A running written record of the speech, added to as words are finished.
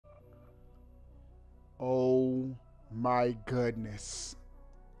Oh my goodness.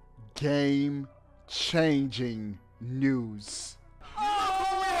 Game-changing news.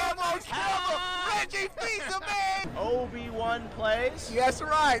 Oh, we have most Reggie Fils-Aimé! Obi-Wan plays. Yes,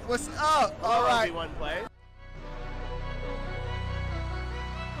 right. What's up? All right. Obi-Wan plays.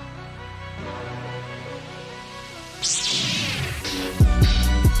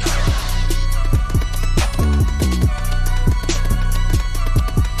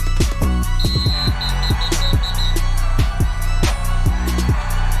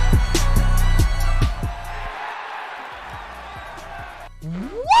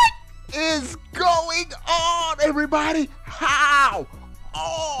 What is going on, everybody? How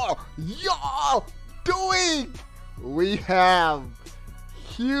are y'all doing? We have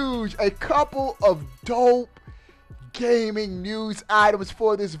a couple of dope gaming news items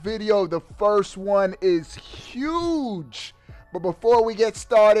for this video. The first one is huge. But before we get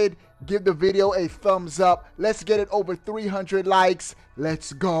started, give the video a thumbs up. Let's get it over 300 likes.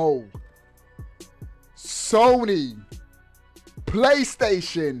 Let's go. Sony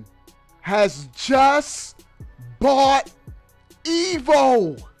PlayStation has just bought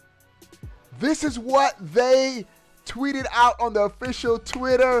Evo. This is what they tweeted out on the official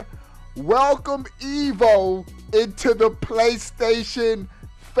Twitter. Welcome Evo into the PlayStation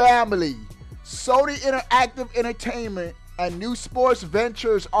family. Sony Interactive Entertainment and New Sports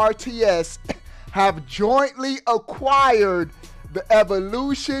Ventures RTS have jointly acquired the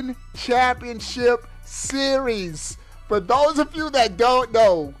Evolution Championship Series. For those of you that don't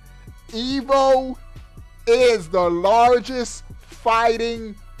know, Evo is the largest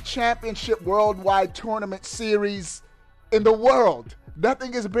fighting championship worldwide tournament series in the world.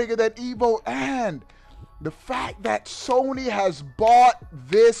 Nothing is bigger than Evo, and the fact that Sony has bought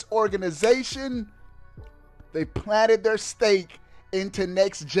this organization, they planted their stake into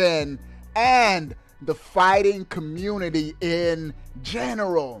next gen and the fighting community in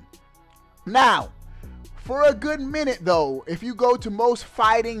general. Now, for a good minute though, if you go to most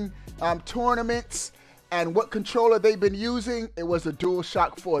fighting tournaments and what controller they've been using, it was a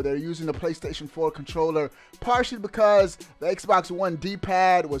DualShock 4. They're using the PlayStation 4 controller, partially because the Xbox One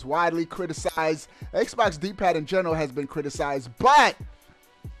D-pad was widely criticized. The Xbox D-pad in general has been criticized, but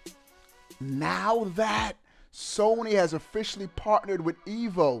now that Sony has officially partnered with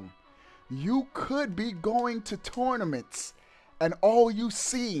Evo, you could be going to tournaments and all you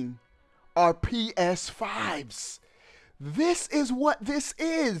see are PS5s. This is what this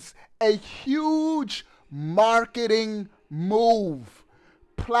is, a huge marketing move.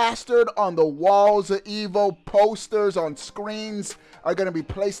 Plastered on the walls of Evo, posters on screens are going to be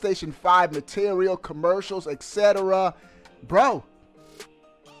PlayStation 5 material, commercials, etc. Bro,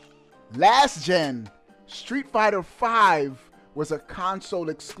 last gen, Street Fighter 5 was a console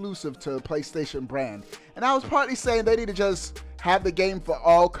exclusive to the PlayStation brand. And I was partly saying they need to just have the game for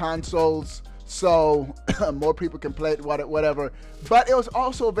all consoles so more people can play it, whatever. But it was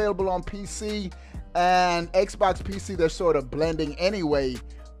also available on PC and Xbox PC. They're sort of blending anyway.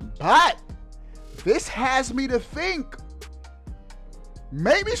 But this has me to think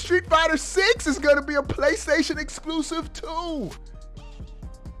maybe Street Fighter 6 is going to be a PlayStation exclusive too.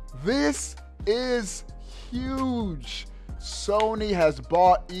 This is huge. Sony has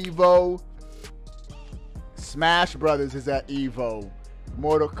bought Evo. Smash Brothers is at Evo.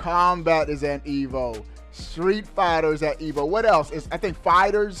 Mortal Kombat is at Evo. Street Fighter is at Evo. What else? I think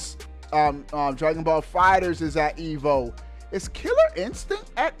Fighters, Dragon Ball Fighters is at Evo. Is Killer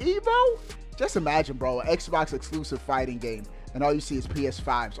Instinct at Evo? Just imagine, bro, an Xbox exclusive fighting game, and all you see is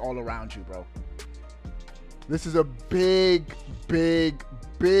PS5s all around you, bro. This is a big, big,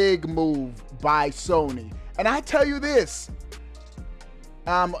 big move by Sony. And I tell you this,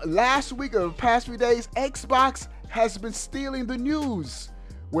 last week or the past few days, Xbox has been stealing the news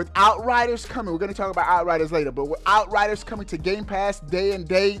with Outriders coming. We're going to talk about Outriders later, but with Outriders coming to Game Pass day and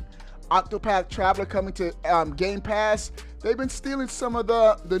date, Octopath Traveler coming to Game Pass, they've been stealing some of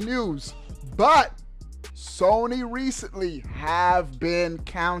the news. But Sony recently have been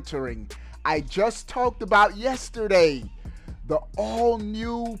countering. I just talked about yesterday, the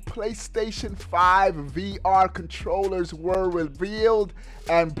all-new PlayStation 5 VR controllers were revealed,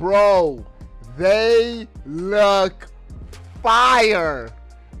 and bro, they look fire.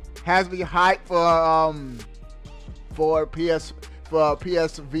 Has me hyped for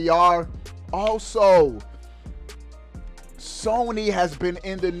PSVR. Also, Sony has been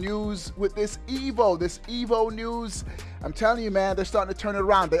in the news with this Evo news. I'm telling you, man, they're starting to turn it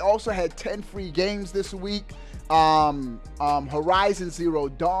around. They also had 10 free games this week. Horizon Zero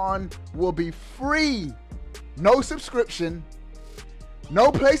Dawn will be free. No subscription.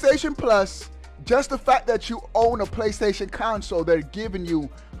 No PlayStation Plus. Just the fact that you own a PlayStation console, they're giving you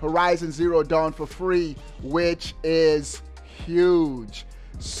Horizon Zero Dawn for free, which is huge.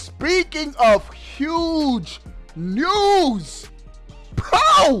 Speaking of huge news,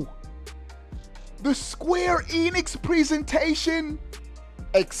 bro, the Square Enix presentation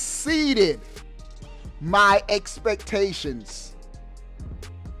exceeded my expectations.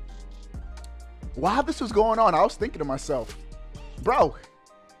 While this was going on, I was thinking to myself, bro,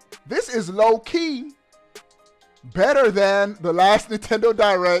 this is low-key better than the last Nintendo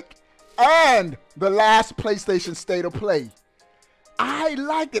Direct and the last PlayStation State of Play. I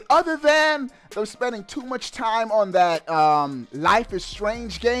liked it. Other than them spending too much time on that Life is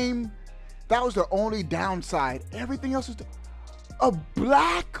Strange game, that was the only downside. Everything else was a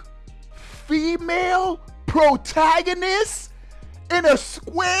black female protagonist in a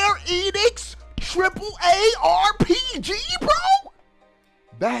Square Enix AAA RPG, bro.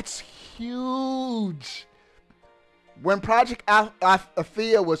 That's huge. When Project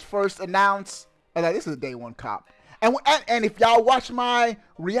Athia was first announced, I was like, this is a day one cop. And if y'all watch my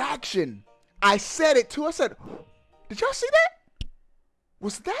reaction, I said it too. I said, did y'all see that?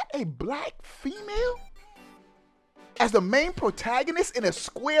 Was that a black female as the main protagonist in a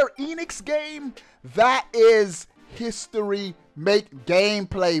Square Enix game? That is history make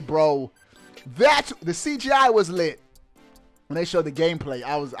gameplay, bro. That's the CGI was lit. When they showed the gameplay,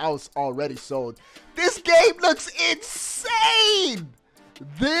 I was already sold. This game looks insane.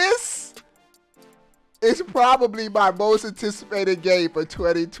 This is probably my most anticipated game for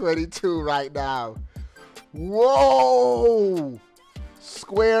 2022 right now. Whoa!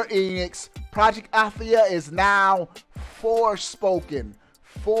 Square Enix, Project Athia is now Forspoken.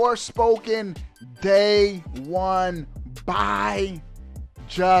 Forspoken day one buy.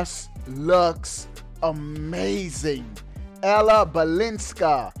 Just looks amazing. Ella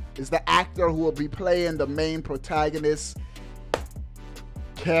Balinska is the actor who will be playing the main protagonist.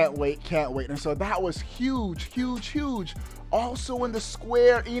 Can't wait, can't wait. And so that was huge, huge, huge. Also in the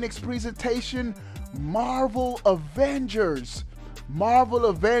Square Enix presentation, Marvel Avengers. Marvel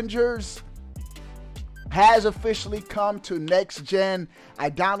Avengers has officially come to next gen. I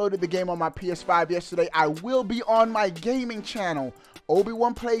downloaded the game on my PS5 yesterday. I will be on my gaming channel,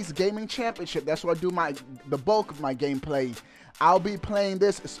 Obi-Wan Plays Gaming Championship. That's where I do the bulk of my gameplay. I'll be playing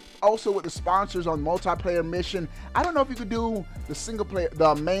this also with the sponsors on multiplayer mission. I don't know if you could do the single player,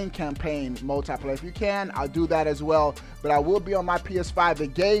 the main campaign multiplayer. If you can, I'll do that as well. But I will be on my PS5. The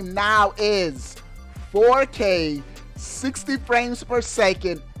game now is 4K, 60 frames per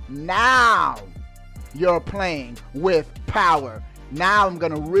second. Now you're playing with power. Now I'm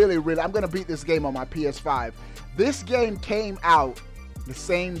gonna I'm gonna beat this game on my PS5. This game came out the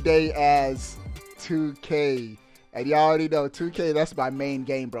same day as 2K. And you already know 2K, that's my main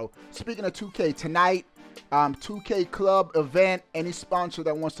game, bro. Speaking of 2K, tonight, 2K Club event. Any sponsor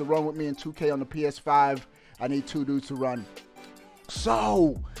that wants to run with me in 2K on the PS5, I need 2 dudes to run.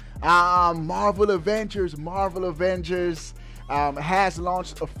 So, Marvel Avengers has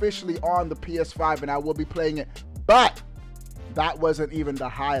launched officially on the PS5, and I will be playing it. But that wasn't even the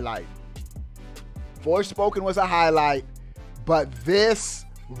highlight. Forspoken was a highlight, but this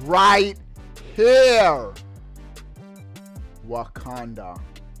right here, Wakanda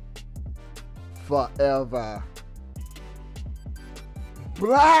Forever.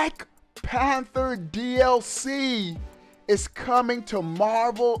 Black Panther DLC is coming to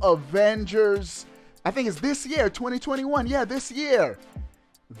Marvel Avengers. I think it's this year, 2021. Yeah, this year.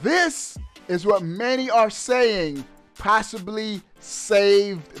 This is what many are saying possibly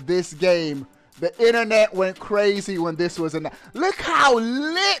saved this game. The internet went crazy when this was announced. Look how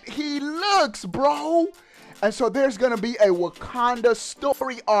lit he looks, bro. And so there's going to be a Wakanda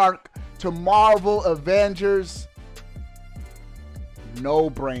story arc to Marvel Avengers.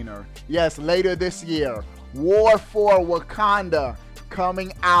 No brainer. Yes, later this year. War for Wakanda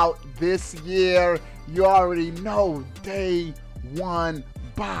coming out this year. You already know, day one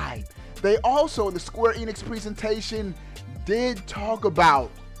buy. They also, the Square Enix presentation, did talk about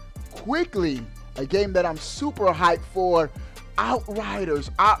quickly a game that I'm super hyped for. Outriders,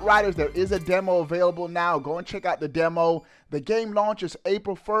 there is a demo available now. Go and check out the demo. The game launches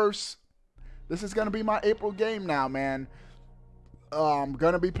April 1st. This is going to be my April game now, man. I'm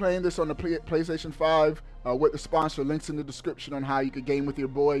going to be playing this on the PlayStation 5 with the sponsor. Links in the description on how you could game with your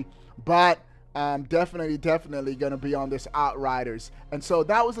boy. But definitely going to be on this Outriders. And so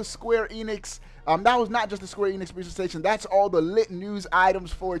that was a Square Enix. That was not just the Square Enix presentation. That's all the lit news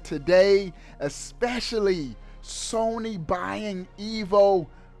items for today, especially Sony buying Evo.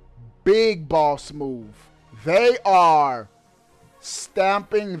 Big boss move. They are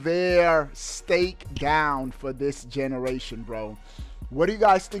stamping their stamp stake down for this generation, bro. What do you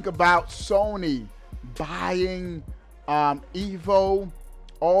guys think about Sony buying Evo?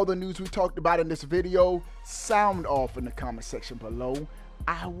 All the news we talked about in this video, sound off in the comment section below.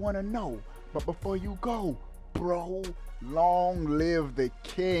 I want to know. But before you go, bro, long live the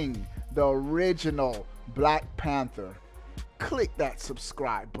king, the original Black Panther. Click that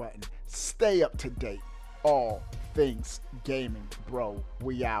subscribe button. Stay up to date. All things gaming, bro.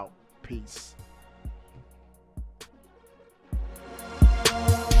 We out. Peace.